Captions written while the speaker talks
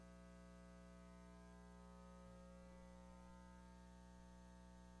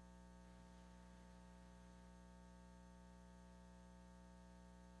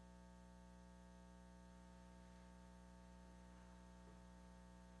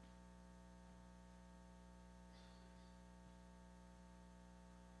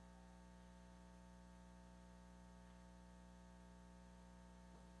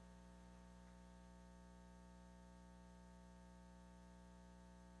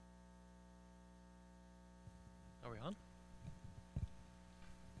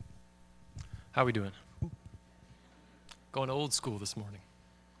How are we doing? Going old school this morning.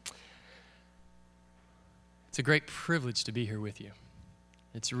 It's a great privilege to be here with you.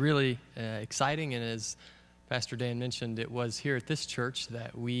 It's really exciting, and as Pastor Dan mentioned, it was here at this church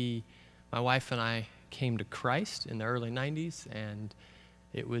that my wife and I came to Christ in the early 90s, and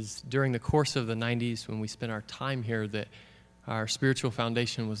it was during the course of the 90s when we spent our time here that our spiritual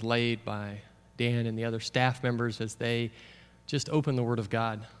foundation was laid by Dan and the other staff members as they just opened the Word of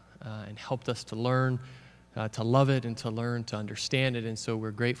God and helped us to learn, to love it, and to learn to understand it. And so we're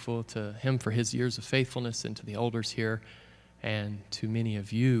grateful to him for his years of faithfulness, and to the elders here, and to many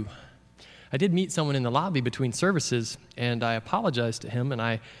of you. I did meet someone in the lobby between services, and I apologized to him, and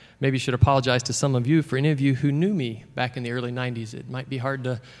I maybe should apologize to some of you. For any of you who knew me back in the early 90s, it might be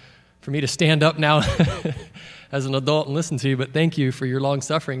hard for me to stand up now as an adult and listen to you, but thank you for your long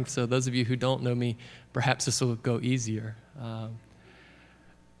suffering. So those of you who don't know me, perhaps this will go easier.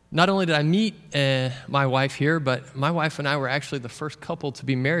 Not only did I meet my wife here, but my wife and I were actually the first couple to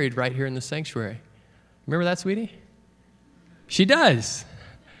be married right here in the sanctuary. Remember that, sweetie? She does.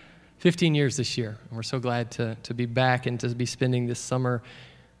 15 years this year, and we're so glad to be back and to be spending this summer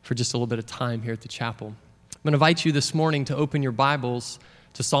for just a little bit of time here at the chapel. I'm going to invite you this morning to open your Bibles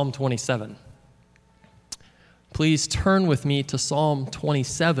to Psalm 27. Please turn with me to Psalm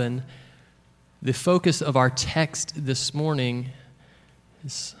 27. The focus of our text this morning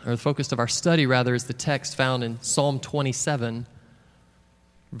or the focus of our study, rather, is the text found in Psalm 27,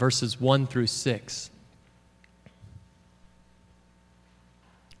 verses 1 through 6.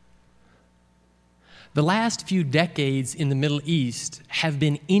 The last few decades in the Middle East have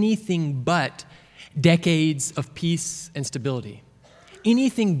been anything but decades of peace and stability.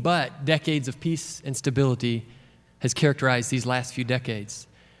 Anything but decades of peace and stability has characterized these last few decades.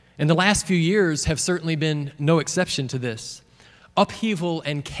 And the last few years have certainly been no exception to this. Upheaval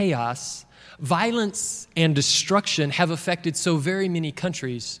and chaos, violence and destruction have affected so very many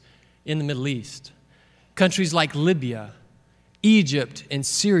countries in the Middle East. Countries like Libya, Egypt, and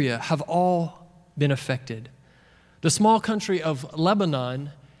Syria have all been affected. The small country of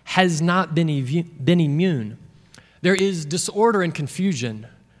Lebanon has not been immune. There is disorder and confusion.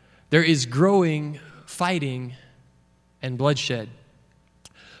 There is growing fighting and bloodshed.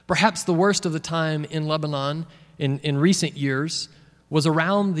 Perhaps the worst of the time in Lebanon in recent years was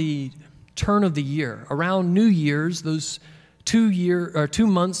around the turn of the year, around New Year's, those 2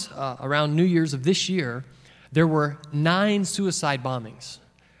 months around New Year's of this year, there were 9 suicide bombings.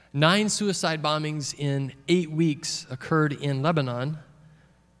 9 suicide bombings in 8 weeks occurred in Lebanon.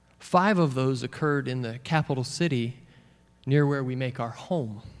 5 of those occurred in the capital city near where we make our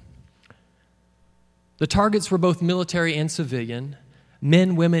home. The targets were both military and civilian.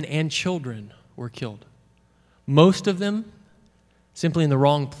 Men, women, and children were killed. Most of them simply in the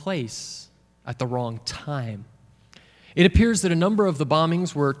wrong place at the wrong time. It appears that a number of the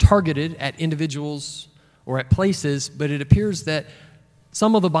bombings were targeted at individuals or at places, but it appears that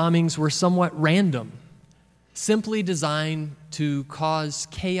some of the bombings were somewhat random, simply designed to cause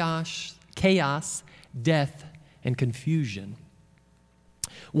chaos, death, and confusion.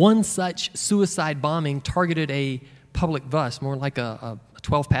 One such suicide bombing targeted a public bus, more like a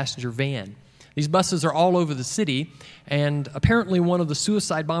 12-passenger van. These buses are all over the city, and apparently one of the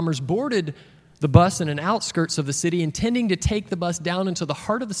suicide bombers boarded the bus in an outskirts of the city, intending to take the bus down into the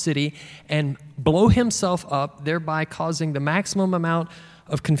heart of the city and blow himself up, thereby causing the maximum amount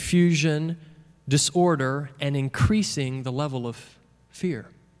of confusion, disorder, and increasing the level of fear.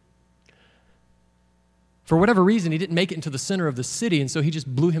 For whatever reason, he didn't make it into the center of the city, and so he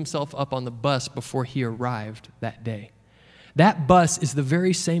just blew himself up on the bus before he arrived that day. That bus is the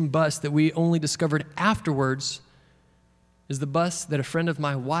very same bus that we only discovered afterwards is the bus that a friend of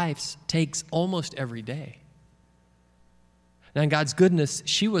my wife's takes almost every day. Now, in God's goodness,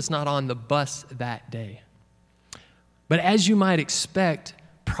 she was not on the bus that day. But as you might expect,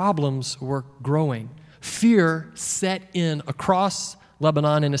 problems were growing. Fear set in across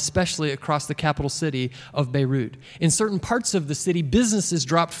Lebanon and especially across the capital city of Beirut. In certain parts of the city, businesses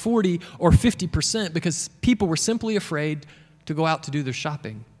dropped 40 or 50% because people were simply afraid to go out to do their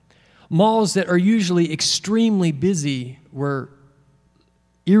shopping. Malls that are usually extremely busy were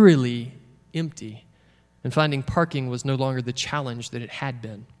eerily empty, and finding parking was no longer the challenge that it had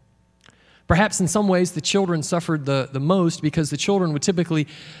been. Perhaps in some ways the children suffered the most because the children would typically,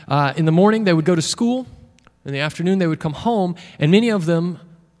 in the morning they would go to school, in the afternoon they would come home, and many of them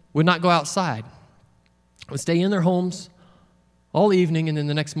would not go outside. Would stay in their homes all evening, and then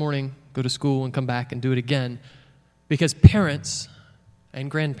the next morning go to school and come back and do it again, because parents and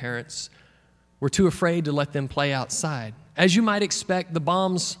grandparents were too afraid to let them play outside. As you might expect, the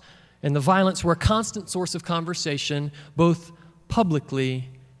bombs and the violence were a constant source of conversation, both publicly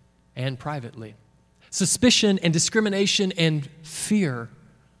and privately. Suspicion and discrimination and fear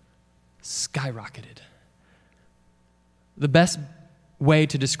skyrocketed. The best way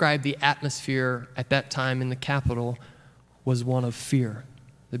to describe the atmosphere at that time in the capital was one of fear.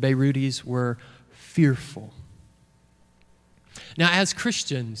 The Beirutis were fearful. Now, as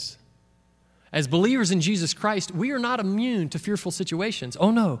Christians, as believers in Jesus Christ, we are not immune to fearful situations.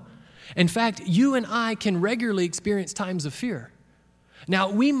 Oh, no. In fact, you and I can regularly experience times of fear.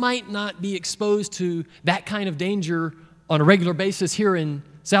 Now, we might not be exposed to that kind of danger on a regular basis here in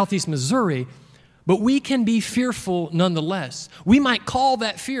Southeast Missouri, but we can be fearful nonetheless. We might call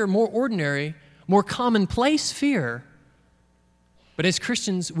that fear more ordinary, more commonplace fear, but as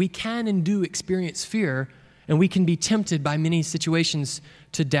Christians, we can and do experience fear, and we can be tempted by many situations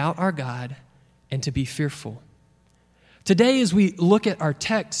to doubt our God and to be fearful. Today, as we look at our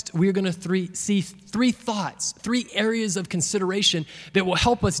text, we're going to see three thoughts, three areas of consideration that will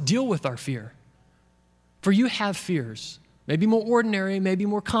help us deal with our fear. For you have fears, maybe more ordinary, maybe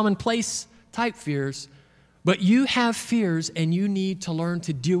more commonplace type fears, but you have fears and you need to learn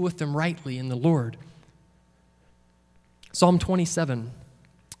to deal with them rightly in the Lord. Psalm 27.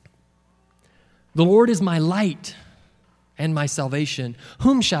 The Lord is my light and my salvation.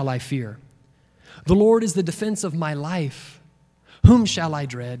 Whom shall I fear? The Lord is the defense of my life. Whom shall I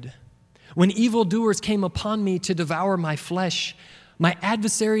dread? When evildoers came upon me to devour my flesh, my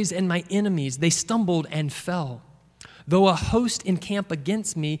adversaries and my enemies, they stumbled and fell. Though a host encamp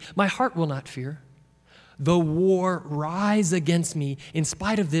against me, my heart will not fear. Though war rise against me, in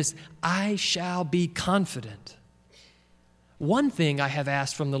spite of this, I shall be confident. One thing I have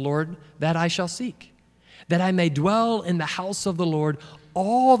asked from the Lord, that I shall seek, that I may dwell in the house of the Lord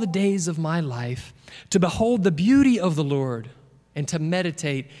all the days of my life, to behold the beauty of the Lord and to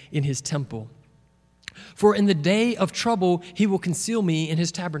meditate in his temple. For in the day of trouble he will conceal me in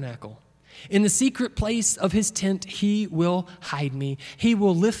his tabernacle. In the secret place of his tent he will hide me. He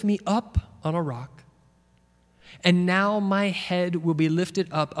will lift me up on a rock. And now my head will be lifted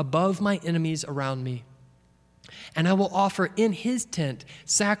up above my enemies around me. And I will offer in his tent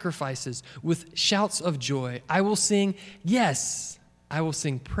sacrifices with shouts of joy. I will sing, yes, I will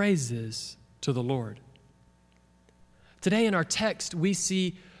sing praises to the Lord. Today in our text, we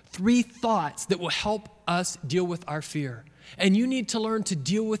see three thoughts that will help us deal with our fear. And you need to learn to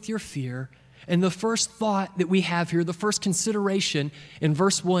deal with your fear. And the first thought that we have here, the first consideration in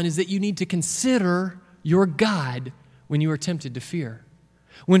verse 1 is that you need to consider your God when you are tempted to fear.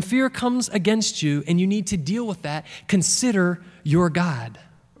 When fear comes against you and you need to deal with that, consider your God.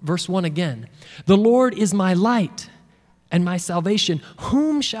 Verse 1 again. The Lord is my light and my salvation.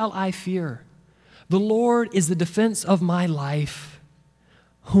 Whom shall I fear? The Lord is the defense of my life.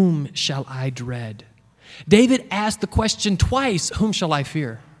 Whom shall I dread? David asked the question twice, whom shall I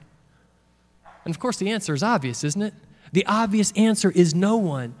fear? And of course the answer is obvious, isn't it? The obvious answer is no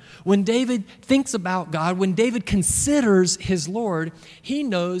one. When David thinks about God, when David considers his Lord, he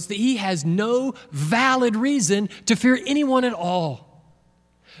knows that he has no valid reason to fear anyone at all.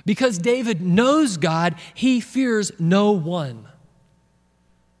 Because David knows God, he fears no one.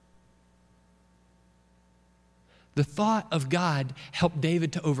 The thought of God helped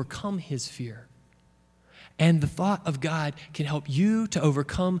David to overcome his fear. And the thought of God can help you to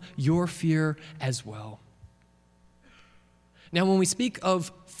overcome your fear as well. Now, when we speak of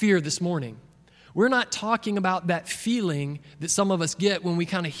fear this morning, we're not talking about that feeling that some of us get when we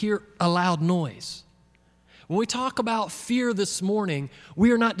kind of hear a loud noise. When we talk about fear this morning,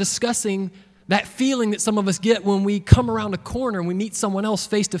 we are not discussing that feeling that some of us get when we come around a corner and we meet someone else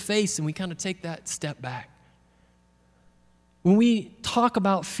face to face and we kind of take that step back. When we talk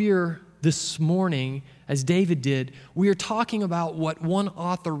about fear this morning, as David did, we are talking about what one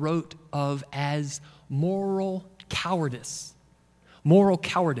author wrote of as moral cowardice. Moral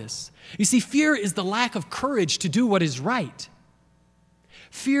cowardice. You see, fear is the lack of courage to do what is right.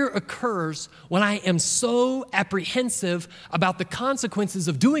 Fear occurs when I am so apprehensive about the consequences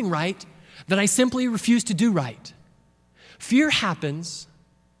of doing right that I simply refuse to do right. Fear happens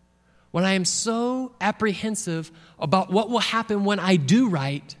when I am so apprehensive about what will happen when I do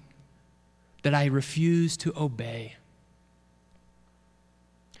right that I refuse to obey.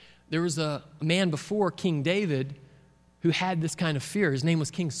 There was a man before King David who had this kind of fear. His name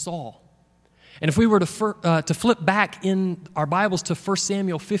was King Saul. And if we were to flip back in our Bibles to 1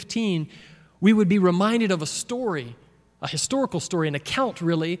 Samuel 15, we would be reminded of a story, a historical story, an account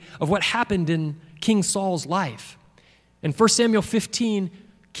really, of what happened in King Saul's life. In 1 Samuel 15,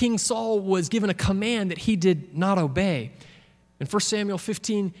 King Saul was given a command that he did not obey. In 1 Samuel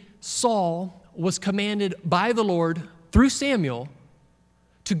 15, Saul was commanded by the Lord through Samuel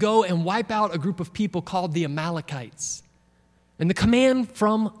to go and wipe out a group of people called the Amalekites. And the command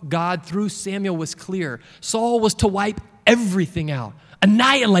from God through Samuel was clear. Saul was to wipe everything out,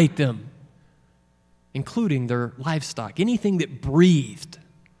 annihilate them, including their livestock, anything that breathed.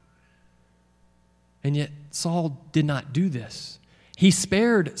 And yet Saul did not do this. He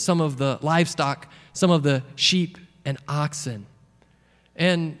spared some of the livestock, some of the sheep and oxen.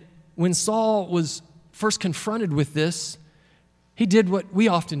 And when Saul was first confronted with this, he did what we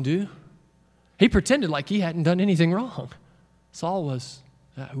often do. He pretended like he hadn't done anything wrong. Saul was,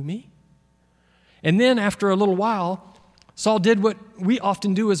 who, me? And then after a little while, Saul did what we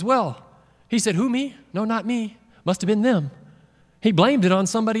often do as well. He said, who, me? No, not me. Must have been them. He blamed it on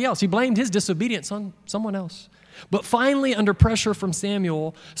somebody else. He blamed his disobedience on someone else. But finally, under pressure from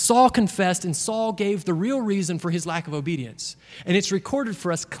Samuel, Saul confessed, and Saul gave the real reason for his lack of obedience. And it's recorded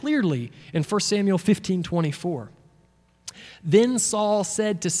for us clearly in 1 Samuel 15:24. Then Saul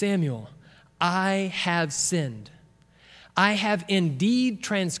said to Samuel, I have sinned. I have indeed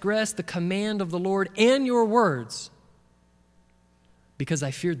transgressed the command of the Lord and your words, because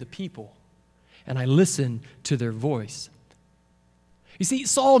I feared the people, and I listened to their voice. You see,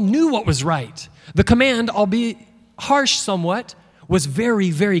 Saul knew what was right. The command, albeit harsh somewhat, was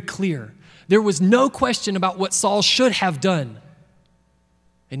very, very clear. There was no question about what Saul should have done,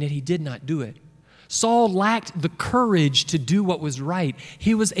 and yet he did not do it. Saul lacked the courage to do what was right.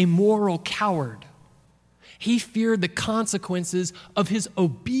 He was a moral coward. He feared the consequences of his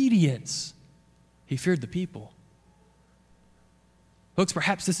obedience. He feared the people. Folks,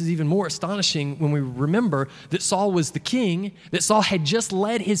 perhaps this is even more astonishing when we remember that Saul was the king, that Saul had just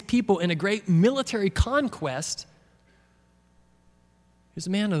led his people in a great military conquest. He was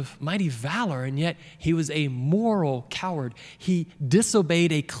a man of mighty valor, and yet he was a moral coward. He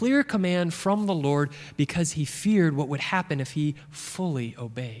disobeyed a clear command from the Lord because he feared what would happen if he fully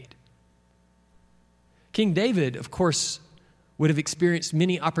obeyed. King David, of course, would have experienced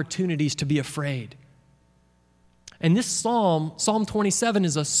many opportunities to be afraid. And this psalm, Psalm 27,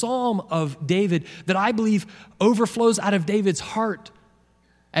 is a psalm of David that I believe overflows out of David's heart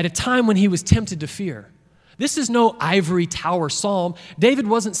at a time when he was tempted to fear. This is no ivory tower psalm. David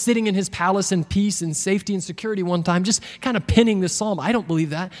wasn't sitting in his palace in peace and safety and security one time, just kind of penning this psalm. I don't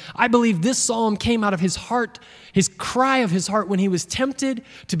believe that. I believe this psalm came out of his heart, his cry of his heart when he was tempted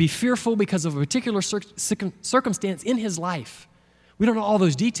to be fearful because of a particular circumstance in his life. We don't know all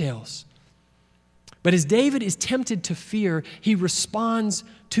those details. But as David is tempted to fear, he responds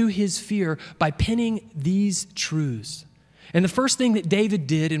to his fear by penning these truths. And the first thing that David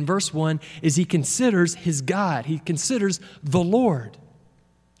did in verse 1 is he considers his God. He considers the Lord.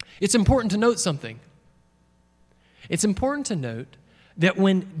 It's important to note something. It's important to note that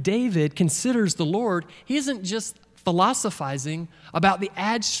when David considers the Lord, he isn't just philosophizing about the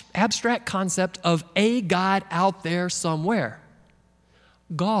abstract concept of a God out there somewhere.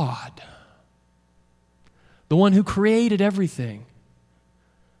 God, the one who created everything,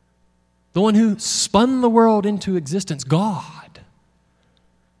 the one who spun the world into existence, God.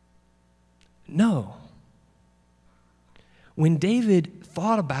 No. When David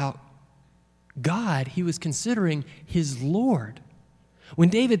thought about God, he was considering his Lord. When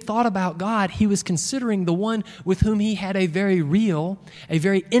David thought about God, he was considering the one with whom he had a very real, a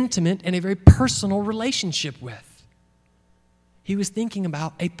very intimate, and a very personal relationship with. He was thinking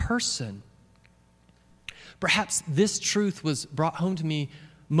about a person. Perhaps this truth was brought home to me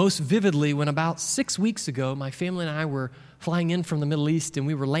most vividly when about 6 weeks ago, my family and I were flying in from the Middle East, and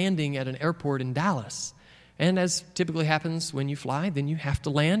we were landing at an airport in Dallas. And as typically happens when you fly, then you have to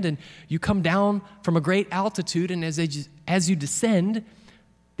land, and you come down from a great altitude, and as you descend,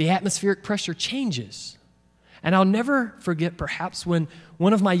 the atmospheric pressure changes. And I'll never forget, perhaps, when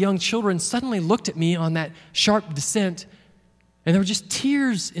one of my young children suddenly looked at me on that sharp descent, and there were just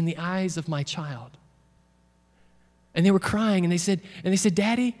tears in the eyes of my child. And they were crying, and they said,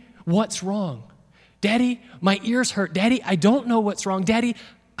 Daddy, what's wrong? Daddy, my ears hurt. Daddy, I don't know what's wrong. Daddy,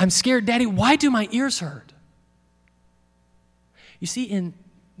 I'm scared. Daddy, why do my ears hurt? You see, in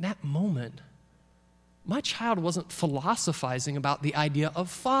that moment, my child wasn't philosophizing about the idea of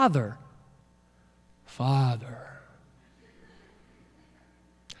Father. Father.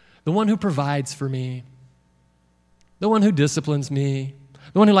 The one who provides for me. The one who disciplines me.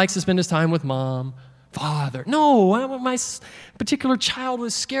 The one who likes to spend his time with Mom. Father. No, my particular child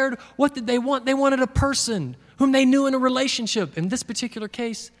was scared. What did they want? They wanted a person whom they knew in a relationship. In this particular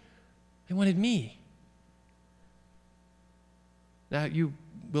case, they wanted me. Now, you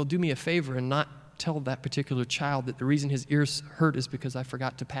will do me a favor and not tell that particular child that the reason his ears hurt is because I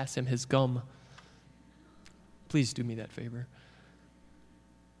forgot to pass him his gum. Please do me that favor.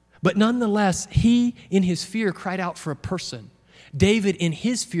 But nonetheless, he, in his fear, cried out for a person. David, in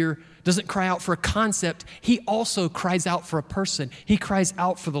his fear, doesn't cry out for a concept. He also cries out for a person. He cries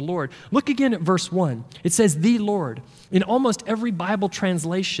out for the Lord. Look again at verse 1. It says, the Lord. In almost every Bible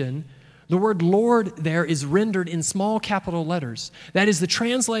translation, the word Lord there is rendered in small capital letters. That is the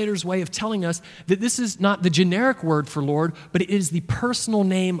translator's way of telling us that this is not the generic word for Lord, but it is the personal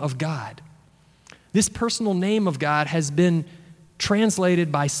name of God. This personal name of God has been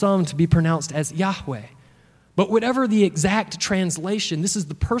translated by some to be pronounced as Yahweh. But whatever the exact translation, this is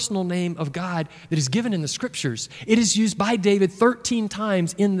the personal name of God that is given in the Scriptures. It is used by David 13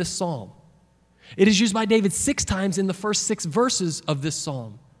 times in this psalm. It is used by David 6 times in the first 6 verses of this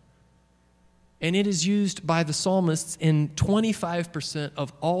psalm. And it is used by the psalmists in 25%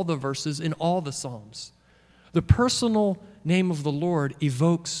 of all the verses in all the psalms. The personal name of the Lord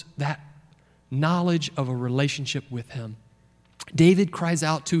evokes that knowledge of a relationship with Him. David cries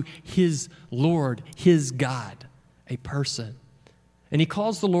out to his Lord, his God, a person. And he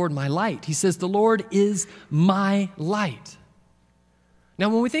calls the Lord my light. He says, the Lord is my light. Now,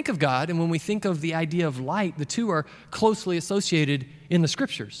 when we think of God and when we think of the idea of light, the two are closely associated in the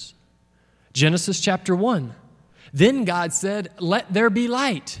Scriptures. Genesis chapter 1. Then God said, let there be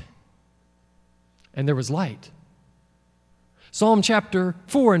light. And there was light. Psalm chapter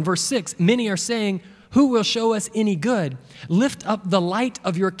 4 and verse 6, many are saying, who will show us any good? Lift up the light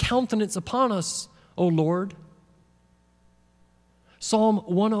of your countenance upon us, O Lord. Psalm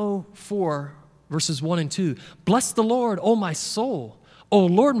 104, verses 1 and 2. Bless the Lord, O my soul. O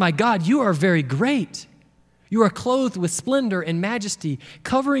Lord my God, you are very great. You are clothed with splendor and majesty,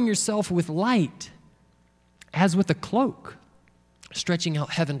 covering yourself with light, as with a cloak, stretching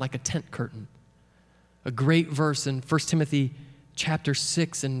out heaven like a tent curtain. A great verse in 1 Timothy chapter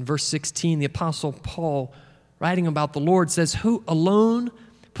 6 and verse 16, the Apostle Paul, writing about the Lord, says, who alone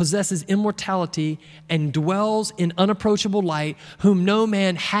possesses immortality and dwells in unapproachable light, whom no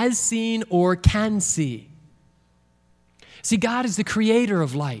man has seen or can see. See, God is the creator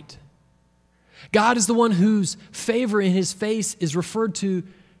of light. God is the one whose favor in His face is referred to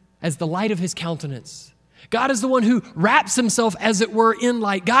as the light of His countenance. God is the one who wraps Himself, as it were, in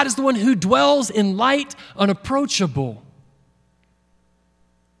light. God is the one who dwells in light unapproachable.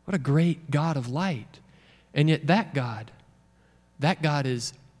 What a great God of light. And yet that God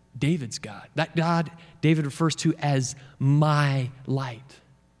is David's God. That God David refers to as my light.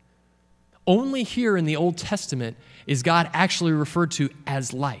 Only here in the Old Testament is God actually referred to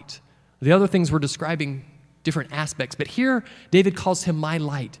as light. The other things were describing different aspects, but here David calls Him my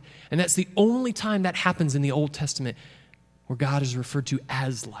light. And that's the only time that happens in the Old Testament where God is referred to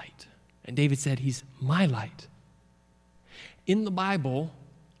as light. And David said, He's my light. In the Bible,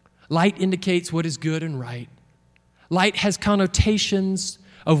 light indicates what is good and right. Light has connotations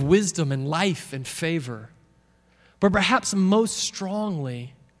of wisdom and life and favor. But perhaps most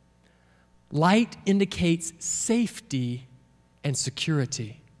strongly, light indicates safety and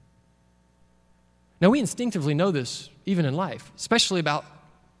security. Now, we instinctively know this even in life, especially about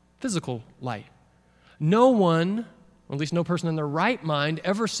physical light. No one, or at least no person in their right mind,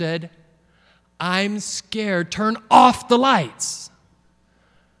 ever said, I'm scared, turn off the lights.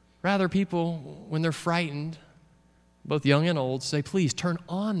 Rather, people, when they're frightened, both young and old, say, please turn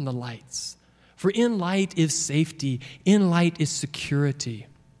on the lights. For in light is safety, in light is security.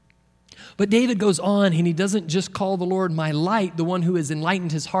 But David goes on, and he doesn't just call the Lord my light, the one who has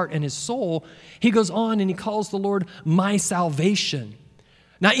enlightened his heart and his soul. He goes on and he calls the Lord my salvation.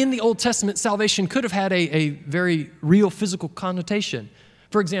 Now, in the Old Testament, salvation could have had a very real physical connotation.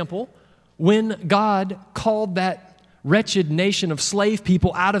 For example, when God called that wretched nation of slave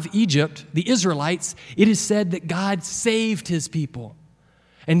people out of Egypt, the Israelites, it is said that God saved His people.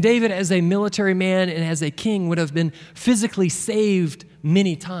 And David, as a military man and as a king, would have been physically saved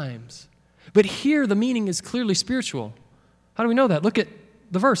many times. But here, the meaning is clearly spiritual. How do we know that? Look at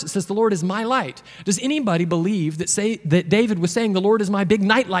the verse. It says, the Lord is my light. Does anybody believe that David was saying, the Lord is my big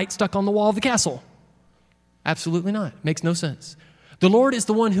night light stuck on the wall of the castle? Absolutely not. Makes no sense. The Lord is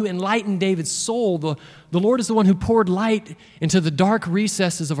the one who enlightened David's soul. The Lord is the one who poured light into the dark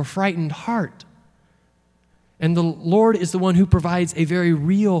recesses of a frightened heart. And the Lord is the one who provides a very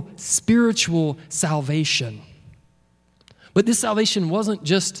real spiritual salvation. But this salvation wasn't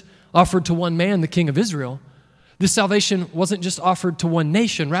just offered to one man, the king of Israel. This salvation wasn't just offered to one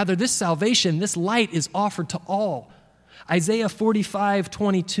nation. Rather, this salvation, this light is offered to all. Isaiah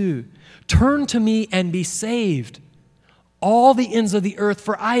 45:22. Turn to me and be saved, all the ends of the earth,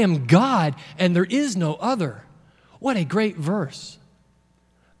 for I am God and there is no other. What a great verse.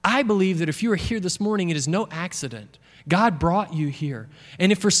 I believe that if you are here this morning, it is no accident. God brought you here.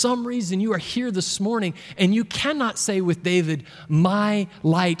 And if for some reason you are here this morning and you cannot say with David, my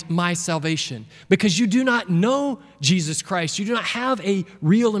light, my salvation, because you do not know Jesus Christ, you do not have a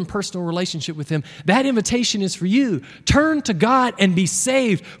real and personal relationship with him, that invitation is for you. Turn to God and be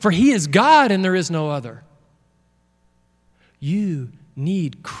saved, for he is God and there is no other. You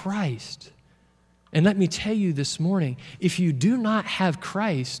need Christ. And let me tell you this morning, if you do not have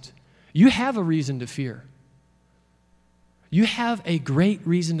Christ, you have a reason to fear. You have a great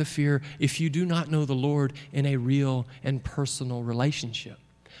reason to fear if you do not know the Lord in a real and personal relationship.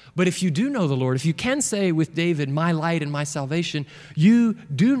 But if you do know the Lord, if you can say with David, my light and my salvation, you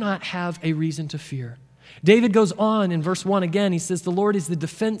do not have a reason to fear. David goes on in verse 1 again, he says, the Lord is the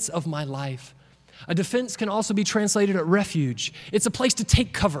defense of my life. A defense can also be translated as refuge. It's a place to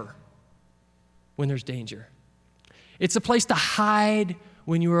take cover when there's danger. It's a place to hide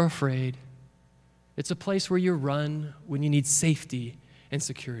when you are afraid. It's a place where you run when you need safety and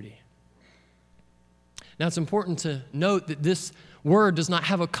security. Now, it's important to note that this word does not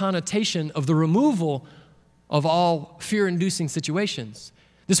have a connotation of the removal of all fear-inducing situations.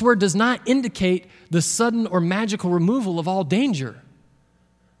 This word does not indicate the sudden or magical removal of all danger.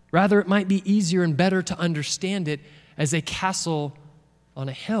 Rather, it might be easier and better to understand it as a castle on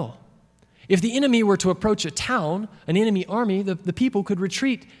a hill. If the enemy were to approach a town, an enemy army, the people could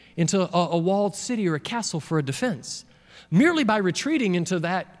retreat into a walled city or a castle for a defense. Merely by retreating into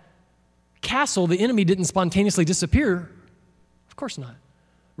that castle, the enemy didn't spontaneously disappear. Of course not.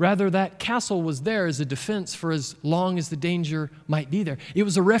 Rather, that castle was there as a defense for as long as the danger might be there. It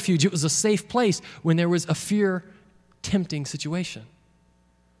was a refuge. It was a safe place when there was a fear-tempting situation.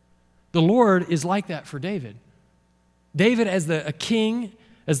 The Lord is like that for David. David, as a king,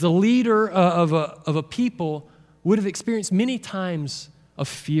 as the leader of a people, would have experienced many times of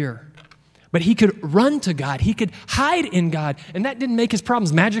fear. But he could run to God. He could hide in God. And that didn't make his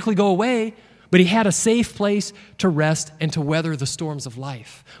problems magically go away, but he had a safe place to rest and to weather the storms of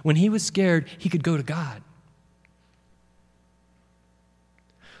life. When he was scared, he could go to God.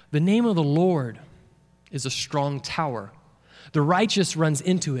 The name of the Lord is a strong tower. The righteous runs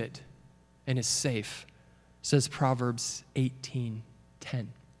into it and is safe, says Proverbs 18:10.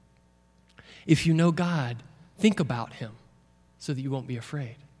 If you know God, think about him so that you won't be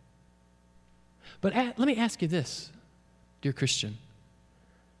afraid. But let me ask you this, dear Christian.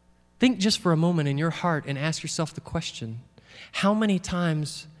 Think just for a moment in your heart and ask yourself the question, how many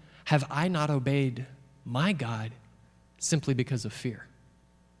times have I not obeyed my God simply because of fear?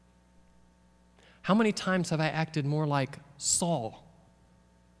 How many times have I acted more like Saul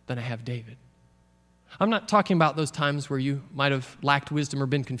than I have David? I'm not talking about those times where you might have lacked wisdom or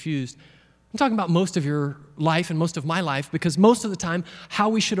been confused. I'm talking about most of your life and most of my life, because most of the time, how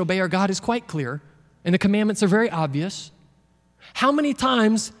we should obey our God is quite clear, and the commandments are very obvious. How many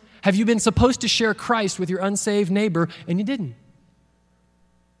times have you been supposed to share Christ with your unsaved neighbor, and you didn't?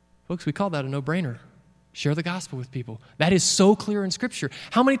 Folks, we call that a no-brainer. Share the gospel with people. That is so clear in Scripture.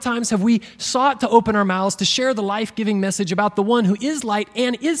 How many times have we sought to open our mouths to share the life-giving message about the one who is light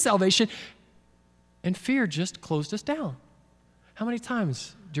and is salvation, and fear just closed us down? How many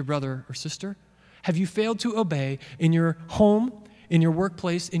times, dear brother or sister, have you failed to obey in your home, in your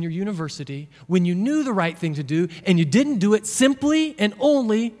workplace, in your university, when you knew the right thing to do and you didn't do it simply and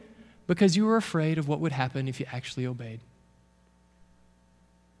only because you were afraid of what would happen if you actually obeyed?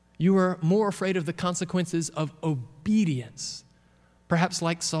 You were more afraid of the consequences of obedience. Perhaps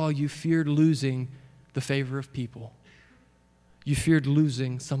like Saul, you feared losing the favor of people. You feared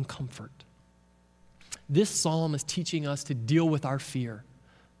losing some comfort. This psalm is teaching us to deal with our fear.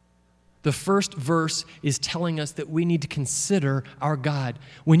 The first verse is telling us that we need to consider our God.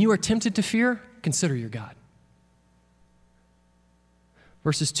 When you are tempted to fear, consider your God.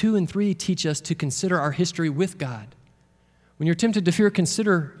 Verses 2 and 3 teach us to consider our history with God. When you're tempted to fear,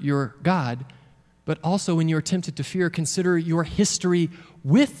 consider your God. But also when you're tempted to fear, consider your history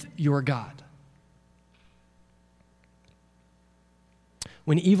with your God.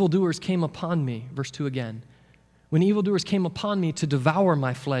 When evildoers came upon me, verse 2 again, when evildoers came upon me to devour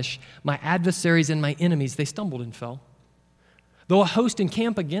my flesh, my adversaries and my enemies, they stumbled and fell. Though a host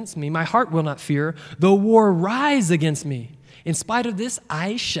encamp against me, my heart will not fear. Though war rise against me, in spite of this,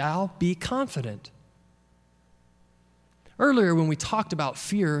 I shall be confident. Earlier, when we talked about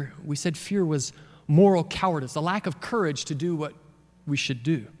fear, we said fear was moral cowardice, a lack of courage to do what we should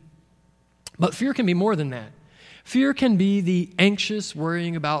do. But fear can be more than that. Fear can be the anxious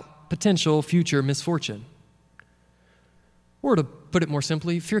worrying about potential future misfortune. Or to put it more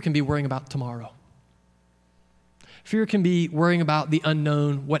simply, fear can be worrying about tomorrow. Fear can be worrying about the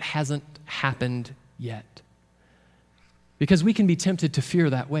unknown, what hasn't happened yet. Because we can be tempted to fear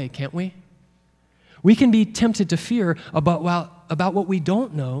that way, can't we? We can be tempted to fear about what we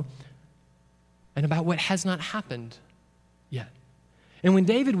don't know and about what has not happened yet. And when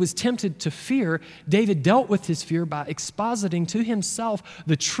David was tempted to fear, David dealt with his fear by expositing to himself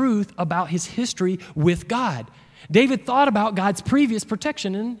the truth about his history with God. David thought about God's previous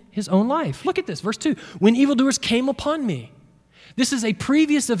protection in his own life. Look at this, verse 2. When evildoers came upon me. This is a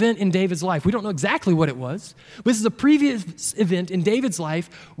previous event in David's life. We don't know exactly what it was, but this is a previous event in David's life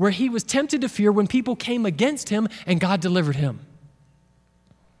where he was tempted to fear when people came against him and God delivered him.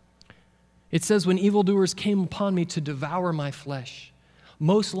 It says, when evildoers came upon me to devour my flesh.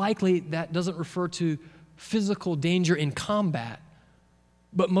 Most likely that doesn't refer to physical danger in combat,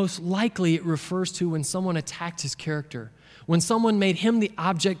 but most likely it refers to when someone attacked his character, when someone made him the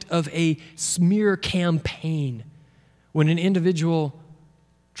object of a smear campaign, when an individual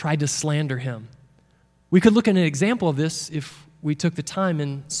tried to slander him. We could look at an example of this if we took the time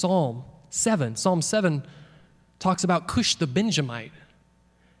in Psalm 7. Psalm 7 talks about Cush the Benjamite.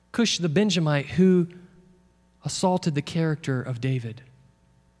 Cush the Benjamite who assaulted the character of David.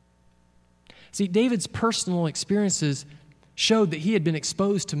 See, David's personal experiences showed that he had been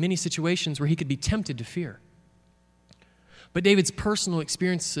exposed to many situations where he could be tempted to fear. But David's personal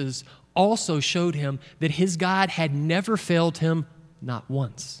experiences also showed him that his God had never failed him, not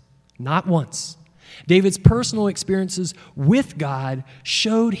once. Not once. David's personal experiences with God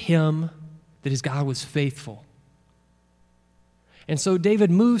showed him that his God was faithful. And so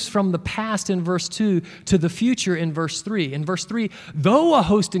David moves from the past in verse 2 to the future in verse 3. In verse 3, though a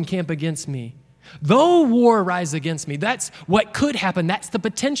host encamp against me, though war rise against me, that's what could happen. That's the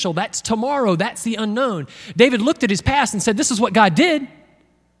potential. That's tomorrow. That's the unknown. David looked at his past and said, this is what God did.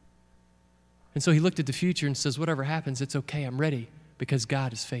 And so he looked at the future and says, whatever happens, it's okay. I'm ready because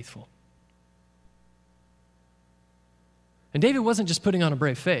God is faithful. And David wasn't just putting on a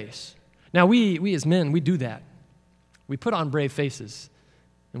brave face. Now, we as men, we do that. We put on brave faces,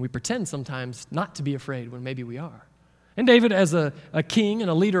 and we pretend sometimes not to be afraid when maybe we are. And David, as a king and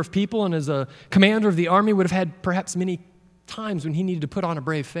a leader of people and as a commander of the army, would have had perhaps many times when he needed to put on a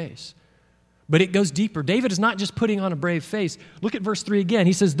brave face. But it goes deeper. David is not just putting on a brave face. Look at verse 3 again.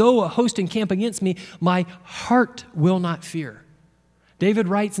 He says, though a host encamp against me, my heart will not fear. David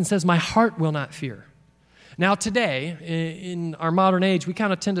writes and says, my heart will not fear. Now today, in our modern age, we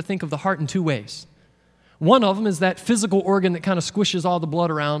kind of tend to think of the heart in two ways. One of them is that physical organ that kind of squishes all the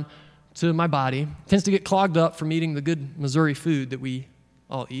blood around to my body. It tends to get clogged up from eating the good Missouri food that we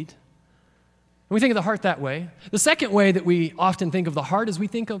all eat. And we think of the heart that way. The second way that we often think of the heart is we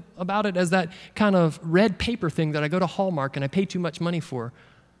think about it as that kind of red paper thing that I go to Hallmark and I pay too much money for,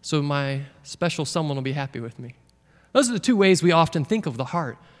 so my special someone will be happy with me. Those are the two ways we often think of the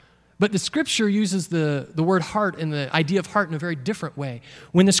heart. But the Scripture uses the word heart and the idea of heart in a very different way.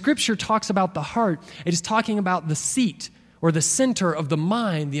 When the Scripture talks about the heart, it is talking about the seat or the center of the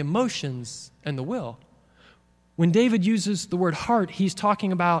mind, the emotions, and the will. When David uses the word heart, he's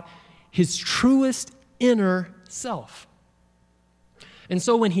talking about his truest inner self. And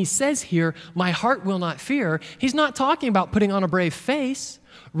so when he says here, my heart will not fear, he's not talking about putting on a brave face.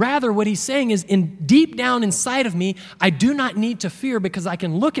 Rather, what he's saying is, deep down inside of me, I do not need to fear because I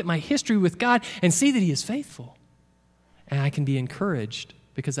can look at my history with God and see that he is faithful. And I can be encouraged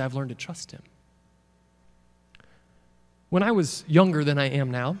because I've learned to trust him. When I was younger than I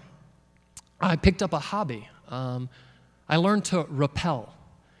am now, I picked up a hobby. I learned to rappel.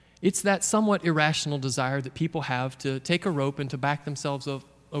 It's that somewhat irrational desire that people have to take a rope and to back themselves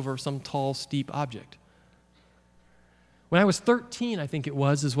over some tall, steep object. When I was 13, I think it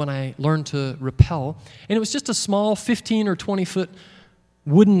was, is when I learned to rappel. And it was just a small 15 or 20-foot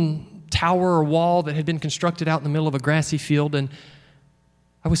wooden tower or wall that had been constructed out in the middle of a grassy field. And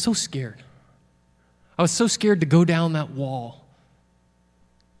I was so scared. I was so scared to go down that wall.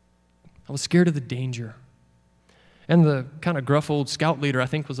 I was scared of the danger. And the kind of gruff old scout leader, I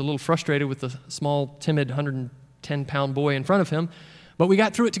think, was a little frustrated with the small, timid 110-pound boy in front of him. But we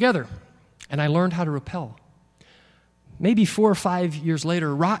got through it together, and I learned how to rappel. Maybe 4 or 5 years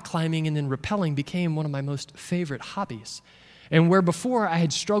later, rock climbing and then rappelling became one of my most favorite hobbies. And where before I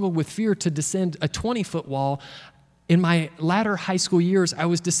had struggled with fear to descend a 20-foot wall, in my latter high school years, I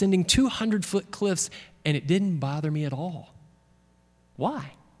was descending 200-foot cliffs, and it didn't bother me at all.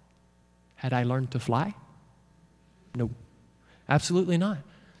 Why? Had I learned to fly? No, absolutely not.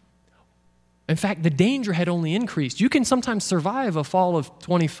 In fact, the danger had only increased. You can sometimes survive a fall of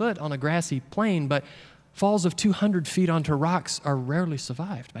 20 foot on a grassy plain, but Falls of 200 feet onto rocks are rarely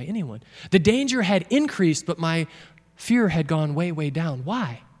survived by anyone. The danger had increased, but my fear had gone way, way down.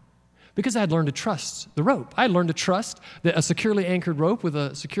 Why? Because I had learned to trust the rope. I had learned to trust that a securely anchored rope with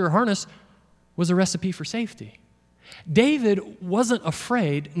a secure harness was a recipe for safety. David wasn't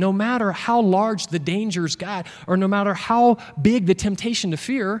afraid, no matter how large the dangers got, or no matter how big the temptation to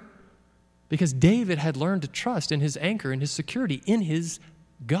fear, because David had learned to trust in his anchor and his security in his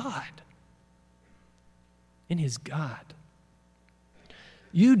God. In his God.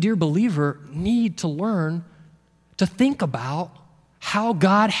 You, dear believer, need to learn to think about how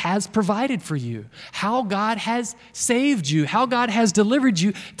God has provided for you, how God has saved you, how God has delivered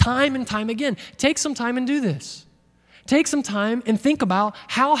you time and time again. Take some time and do this. Take some time and think about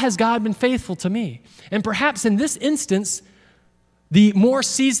how has God been faithful to me. And perhaps in this instance, the more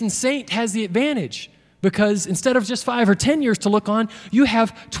seasoned saint has the advantage because instead of just 5 or 10 years to look on, you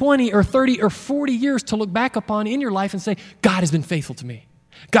have 20 or 30 or 40 years to look back upon in your life and say, God has been faithful to me.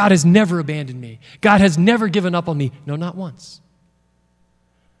 God has never abandoned me. God has never given up on me. No, not once.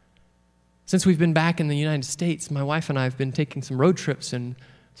 Since we've been back in the United States, my wife and I have been taking some road trips, and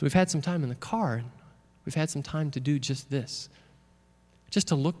so we've had some time in the car, and we've had some time to do just this, just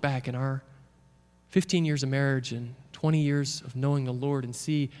to look back in our 15 years of marriage and 20 years of knowing the Lord and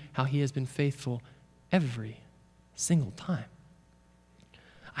see how He has been faithful every single time.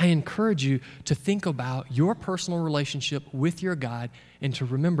 I encourage you to think about your personal relationship with your God and to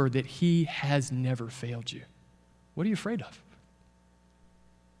remember that He has never failed you. What are you afraid of?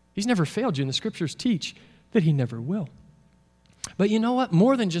 He's never failed you, and the Scriptures teach that He never will. But you know what?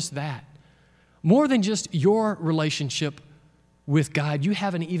 More than just that, more than just your relationship with God, you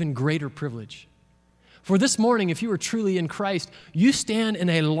have an even greater privilege. For this morning, if you are truly in Christ, you stand in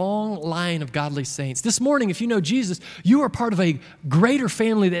a long line of godly saints. This morning, if you know Jesus, you are part of a greater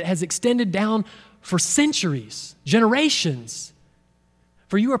family that has extended down for centuries, generations.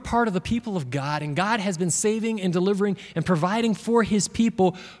 For you are part of the people of God, and God has been saving and delivering and providing for His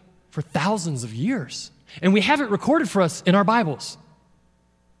people for thousands of years. And we have it recorded for us in our Bibles.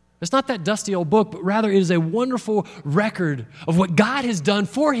 It's not that dusty old book, but rather it is a wonderful record of what God has done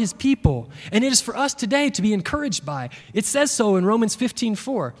for His people. And it is for us today to be encouraged by. It says so in Romans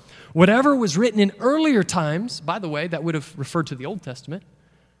 15:4. Whatever was written in earlier times, by the way, that would have referred to the Old Testament.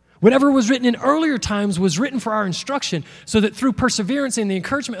 Whatever was written in earlier times was written for our instruction, so that through perseverance and the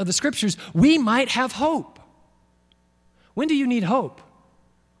encouragement of the Scriptures, we might have hope. When do you need hope?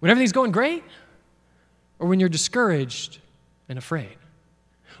 When everything's going great? Or when you're discouraged and afraid?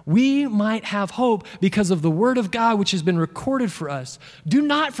 We might have hope because of the Word of God which has been recorded for us. Do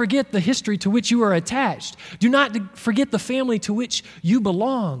not forget the history to which you are attached. Do not forget the family to which you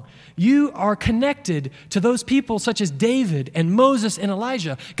belong. You are connected to those people such as David and Moses and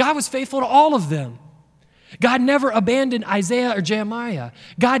Elijah. God was faithful to all of them. God never abandoned Isaiah or Jeremiah.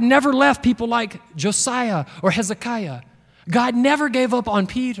 God never left people like Josiah or Hezekiah. God never gave up on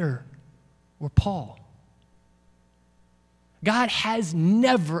Peter or Paul. God has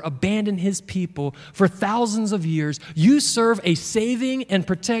never abandoned His people for thousands of years. You serve a saving and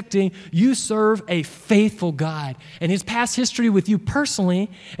protecting, you serve a faithful God. And His past history with you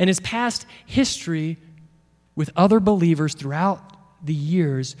personally and His past history with other believers throughout the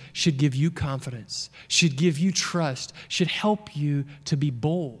years should give you confidence, should give you trust, should help you to be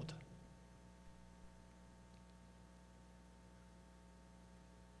bold.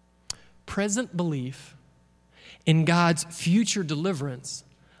 Present belief in God's future deliverance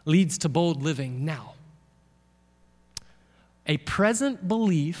leads to bold living now. A present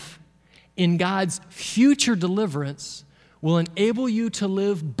belief in God's future deliverance will enable you to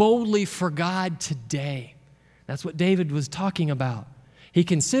live boldly for God today. That's what David was talking about. He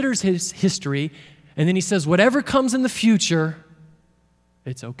considers his history, and then he says, whatever comes in the future,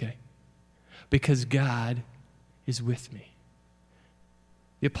 it's okay, because God is with me.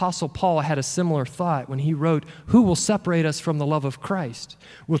 The Apostle Paul had a similar thought when he wrote, who will separate us from the love of Christ?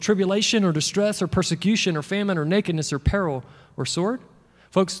 Will tribulation or distress or persecution or famine or nakedness or peril or sword?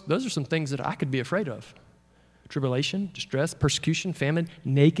 Folks, those are some things that I could be afraid of. Tribulation, distress, persecution, famine,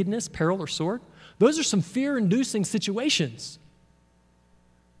 nakedness, peril or sword. Those are some fear-inducing situations.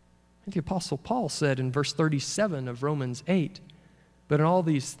 And the Apostle Paul said in verse 37 of Romans 8, but in all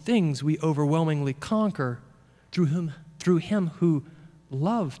these things we overwhelmingly conquer through him who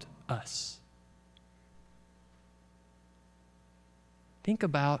loved us. Think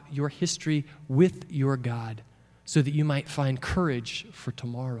about your history with your God so that you might find courage for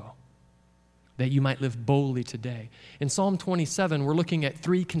tomorrow, that you might live boldly today. In Psalm 27, we're looking at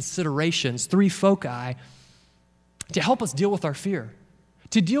 3 considerations, 3 foci to help us deal with our fear,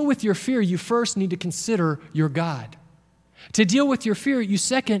 To deal with your fear, you first need to consider your God. To deal with your fear, you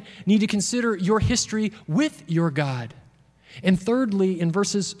second need to consider your history with your God. And thirdly, in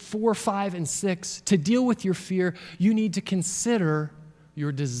verses 4, 5, and 6, to deal with your fear, you need to consider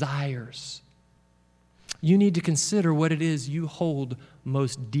your desires. You need to consider what it is you hold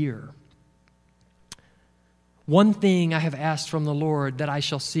most dear. One thing I have asked from the Lord that I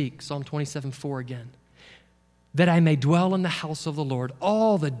shall seek, Psalm 27:4 again, that I may dwell in the house of the Lord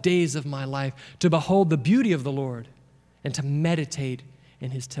all the days of my life, to behold the beauty of the Lord and to meditate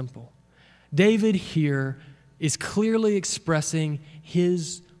in his temple. David here is clearly expressing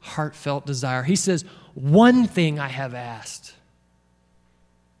his heartfelt desire. He says, one thing I have asked.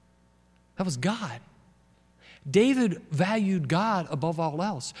 That was God. David valued God above all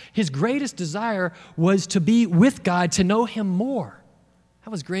else. His greatest desire was to be with God, to know him more. That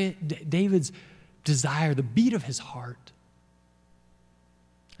was David's desire, the beat of his heart.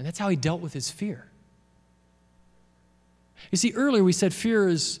 And that's how he dealt with his fear. You see, earlier we said fear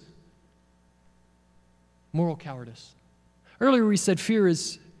is moral cowardice. Earlier we said fear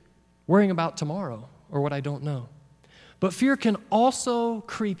is worrying about tomorrow or what I don't know. But fear can also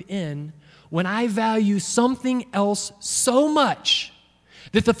creep in when I value something else so much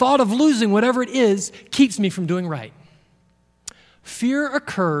that the thought of losing whatever it is keeps me from doing right. Fear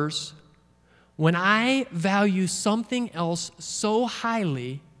occurs when I value something else so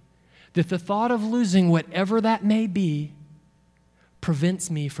highly that the thought of losing whatever that may be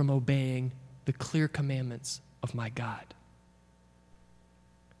prevents me from obeying the clear commandments of my God.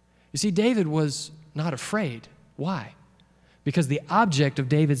 You see, David was not afraid. Why? Because the object of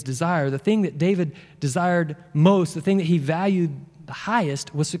David's desire, the thing that David desired most, the thing that he valued the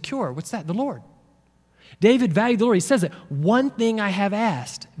highest, was secure. What's that? The Lord. David valued the Lord. He says it, one thing I have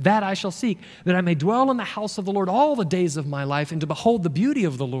asked, that I shall seek, that I may dwell in the house of the Lord all the days of my life and to behold the beauty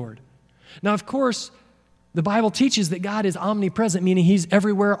of the Lord. Now, of course, the Bible teaches that God is omnipresent, meaning he's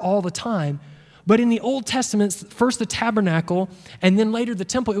everywhere all the time. But in the Old Testament, first the tabernacle and then later the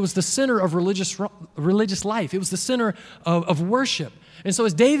temple, it was the center of religious life. It was the center of worship. And so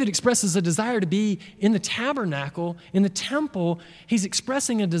as David expresses a desire to be in the tabernacle, in the temple, he's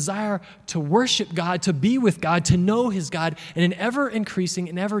expressing a desire to worship God, to be with God, to know his God in an ever-increasing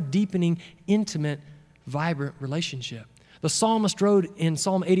and ever-deepening, intimate, vibrant relationship. The psalmist wrote in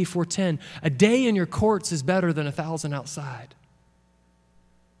Psalm 84:10, "A day in your courts is better than 1,000 outside."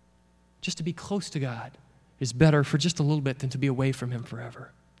 Just to be close to God is better for just a little bit than to be away from him forever.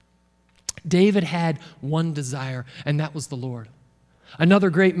 David had one desire, and that was the Lord.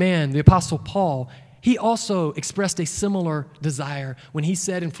 Another great man, the Apostle Paul, he also expressed a similar desire when he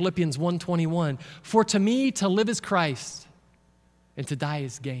said in Philippians 1:21, "For to me to live is Christ, and to die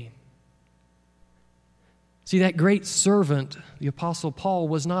is gain." See, that great servant, the Apostle Paul,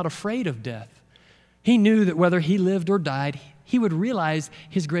 was not afraid of death. He knew that whether he lived or died, he would realize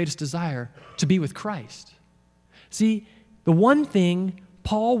his greatest desire, to be with Christ. See, the one thing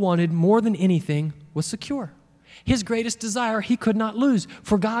Paul wanted more than anything was secure. His greatest desire he could not lose,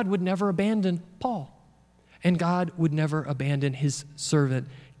 for God would never abandon Paul. And God would never abandon his servant,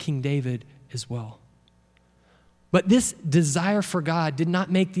 King David, as well. But this desire for God did not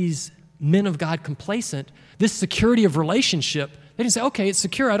make these men of God complacent. This security of relationship, they didn't say, okay, it's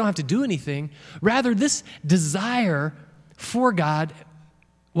secure, I don't have to do anything. Rather, this desire for God,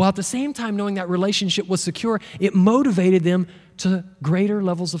 while at the same time knowing that relationship was secure, it motivated them to greater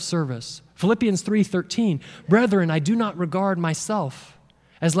levels of service. Philippians 3:13, "Brethren, I do not regard myself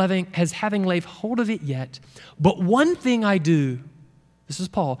as having laid hold of it yet, but one thing I do," this is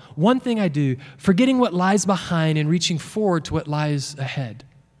Paul, "one thing I do, forgetting what lies behind and reaching forward to what lies ahead."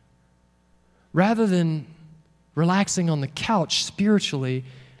 Rather than relaxing on the couch spiritually,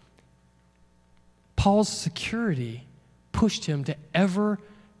 Paul's security pushed him to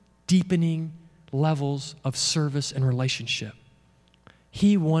ever-deepening levels of service and relationship.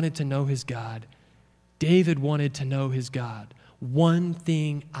 He wanted to know his God. David wanted to know his God. One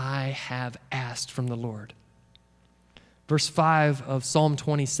thing I have asked from the Lord. Verse 5 of Psalm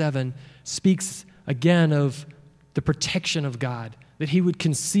 27 speaks again of the protection of God, that he would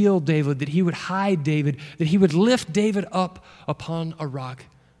conceal David, that he would hide David, that he would lift David up upon a rock.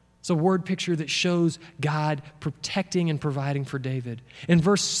 It's a word picture that shows God protecting and providing for David. In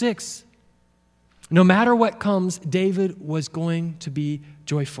verse 6, no matter what comes, David was going to be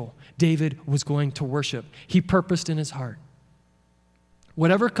joyful. David was going to worship. He purposed in his heart.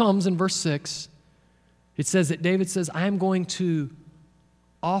 Whatever comes in verse 6, it says that David says, I am going to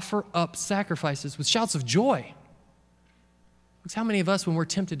offer up sacrifices with shouts of joy. Because how many of us, when we're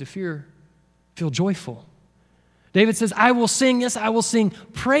tempted to fear, feel joyful? David says, I will sing, yes, I will sing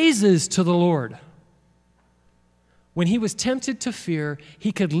praises to the Lord. When he was tempted to fear,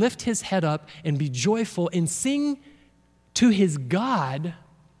 he could lift his head up and be joyful and sing to his God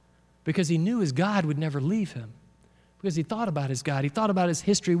because he knew his God would never leave him. Because he thought about his God, he thought about his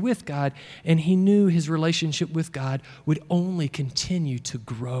history with God, and he knew his relationship with God would only continue to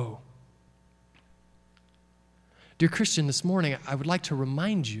grow. Dear Christian, this morning, I would like to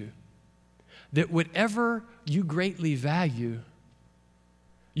remind you that whatever you greatly value,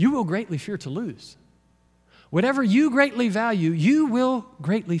 you will greatly fear to lose. Whatever you greatly value, you will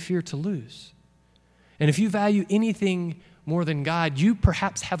greatly fear to lose. And if you value anything more than God, you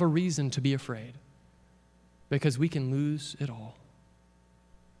perhaps have a reason to be afraid because we can lose it all.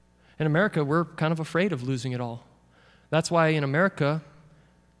 In America, we're kind of afraid of losing it all. That's why in America,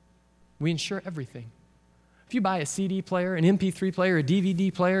 we insure everything. If you buy a CD player, an MP3 player, a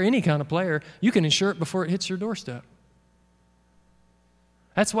DVD player, any kind of player, you can insure it before it hits your doorstep.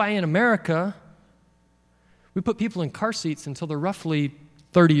 That's why in America, we put people in car seats until they're roughly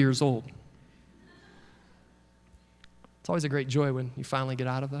 30 years old. It's always a great joy when you finally get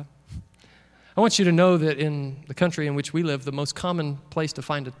out of that. I want you to know that in the country in which we live, the most common place to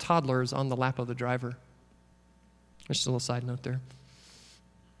find a toddler is on the lap of the driver. Just a little side note there.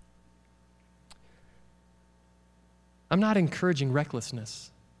 I'm not encouraging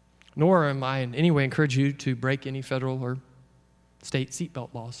recklessness, nor am I in any way encourage you to break any federal or state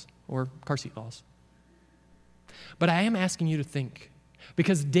seatbelt laws or car seat laws. But I am asking you to think,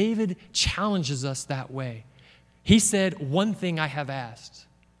 because David challenges us that way. He said, one thing I have asked.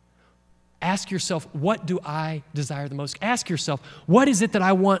 Ask yourself, what do I desire the most? Ask yourself, what is it that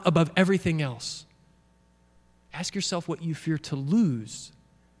I want above everything else? Ask yourself what you fear to lose,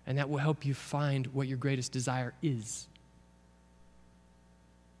 and that will help you find what your greatest desire is.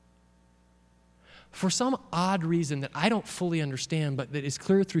 For some odd reason that I don't fully understand, but that is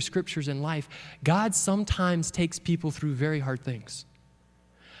clear through scriptures and life, God sometimes takes people through very hard things.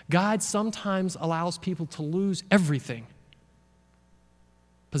 God sometimes allows people to lose everything.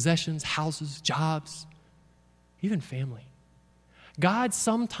 Possessions, houses, jobs, even family. God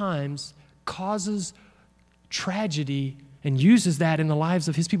sometimes causes tragedy and uses that in the lives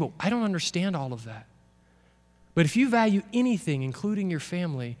of his people. I don't understand all of that. But if you value anything, including your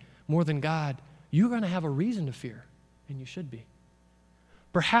family, more than God, you're going to have a reason to fear, and you should be.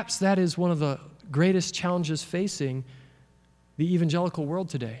 Perhaps that is one of the greatest challenges facing the evangelical world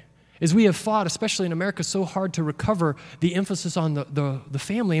today, is we have fought, especially in America, so hard to recover the emphasis on the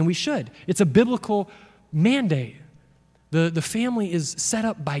family, and we should. It's a biblical mandate. The family is set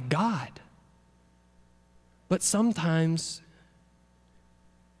up by God. But sometimes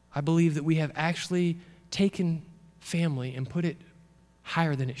I believe that we have actually taken family and put it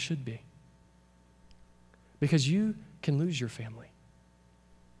higher than it should be. Because you can lose your family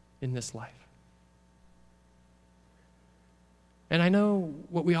in this life. And I know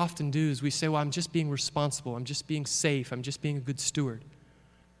what we often do is we say, well, I'm just being responsible, I'm just being safe, I'm just being a good steward.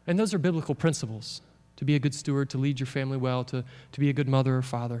 And those are biblical principles, to be a good steward, to lead your family well, to be a good mother or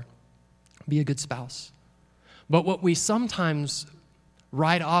father, be a good spouse. But what we sometimes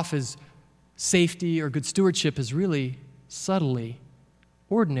write off as safety or good stewardship is really subtly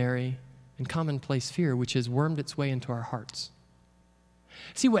ordinary and commonplace fear, which has wormed its way into our hearts.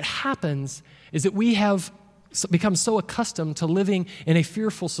 See, what happens is that we have become so accustomed to living in a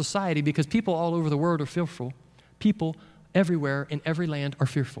fearful society because people all over the world are fearful. People everywhere in every land are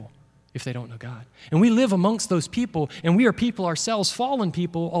fearful if they don't know God. And we live amongst those people, and we are people ourselves, fallen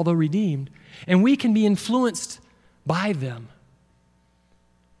people, although redeemed, and we can be influenced by them.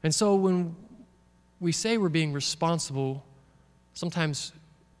 And so when we say we're being responsible, sometimes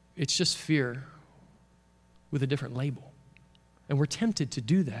it's just fear with a different label. And we're tempted to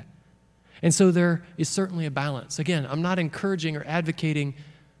do that. And so there is certainly a balance. Again, I'm not encouraging or advocating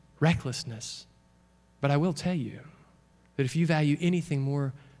recklessness, but I will tell you that if you value anything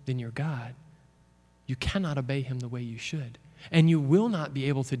more than your God, you cannot obey him the way you should. And you will not be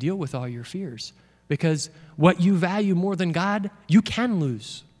able to deal with all your fears because what you value more than God, you can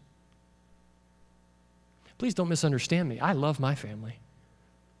lose. Please don't misunderstand me. I love my family.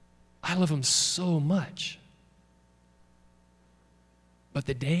 I love them so much. But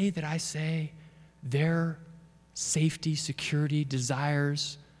the day that I say their safety, security,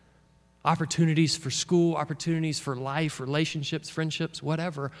 desires, opportunities for school, opportunities for life, relationships, friendships,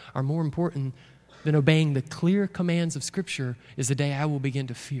 whatever, are more important than obeying the clear commands of Scripture is the day I will begin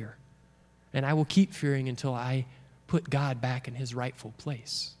to fear. And I will keep fearing until I put God back in his rightful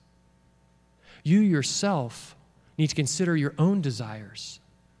place. You yourself need to consider your own desires.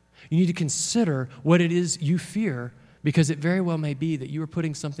 You need to consider what it is you fear, because it very well may be that you are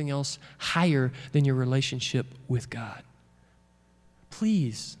putting something else higher than your relationship with God.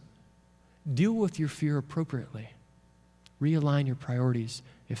 Please deal with your fear appropriately. Realign your priorities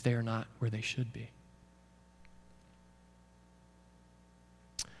if they are not where they should be.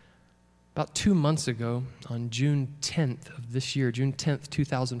 About 2 months ago, on June 10th of this year, June 10th,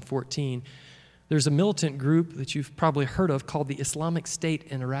 2014, there's a militant group that you've probably heard of called the Islamic State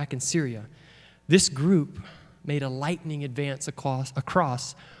in Iraq and Syria. This group made a lightning advance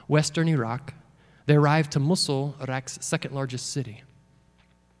across western Iraq. They arrived to Mosul, Iraq's second largest city.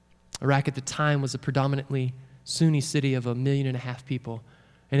 Iraq at the time was a predominantly Sunni city of 1.5 million people,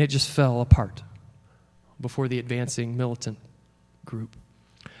 and it just fell apart before the advancing militant group.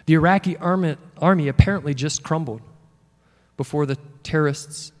 The Iraqi army apparently just crumbled before the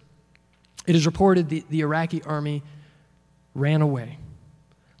terrorists. It is reported the Iraqi army ran away,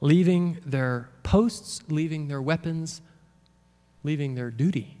 leaving their posts, leaving their weapons, leaving their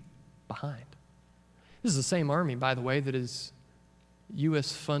duty behind. This is the same army, by the way, that is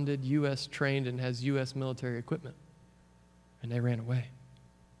U.S. funded, U.S. trained, and has U.S. military equipment. And they ran away.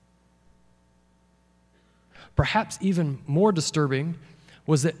 Perhaps even more disturbing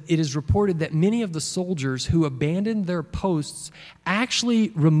was that it is reported that many of the soldiers who abandoned their posts actually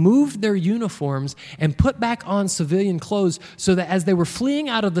removed their uniforms and put back on civilian clothes so that as they were fleeing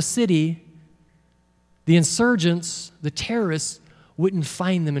out of the city, the insurgents, the terrorists, wouldn't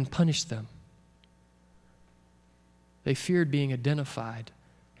find them and punish them. They feared being identified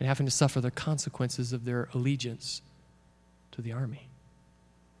and having to suffer the consequences of their allegiance to the army.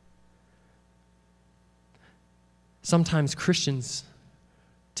 Sometimes Christians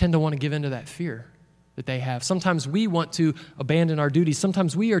tend to want to give in to that fear that they have. Sometimes we want to abandon our duties.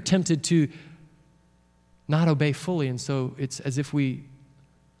 Sometimes we are tempted to not obey fully, and so it's as if we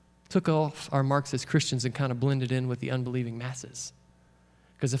took off our marks as Christians and kind of blended in with the unbelieving masses.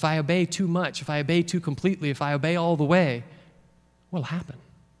 Because if I obey too much, if I obey too completely, if I obey all the way, what'll happen?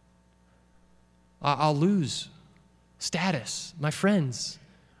 I'll lose status, my friends.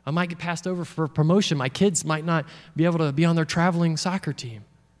 I might get passed over for promotion. My kids might not be able to be on their traveling soccer team.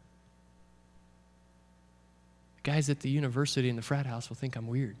 Guys at the university and the frat house will think I'm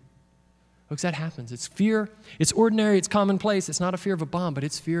weird. Folks, that happens. It's fear. It's ordinary. It's commonplace. It's not a fear of a bomb, but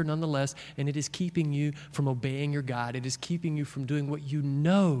it's fear nonetheless, and it is keeping you from obeying your God. It is keeping you from doing what you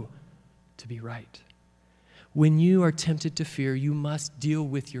know to be right. When you are tempted to fear, you must deal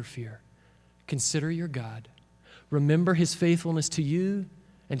with your fear. Consider your God. Remember his faithfulness to you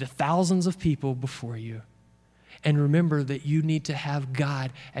and to thousands of people before you. And remember that you need to have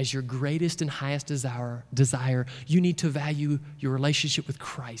God as your greatest and highest desire. You need to value your relationship with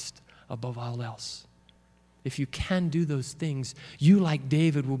Christ above all else. If you can do those things, you, like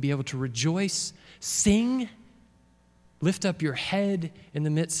David, will be able to rejoice, sing, lift up your head in the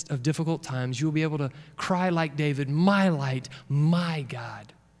midst of difficult times. You will be able to cry like David, my light, my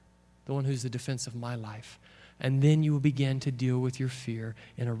God, the one who's the defense of my life. And then you will begin to deal with your fear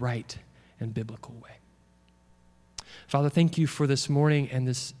in a right and biblical way. Father, thank you for this morning and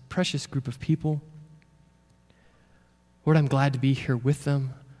this precious group of people. Lord, I'm glad to be here with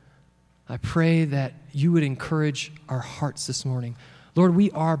them. I pray that you would encourage our hearts this morning. Lord,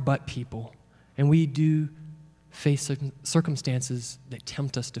 we are but people, and we do face circumstances that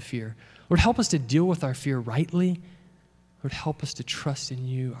tempt us to fear. Lord, help us to deal with our fear rightly. Lord, help us to trust in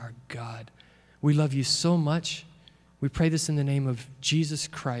you, our God. We love you so much. We pray this in the name of Jesus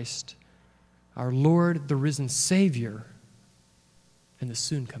Christ, our Lord, the risen Savior, and the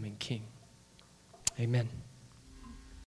soon-coming King. Amen.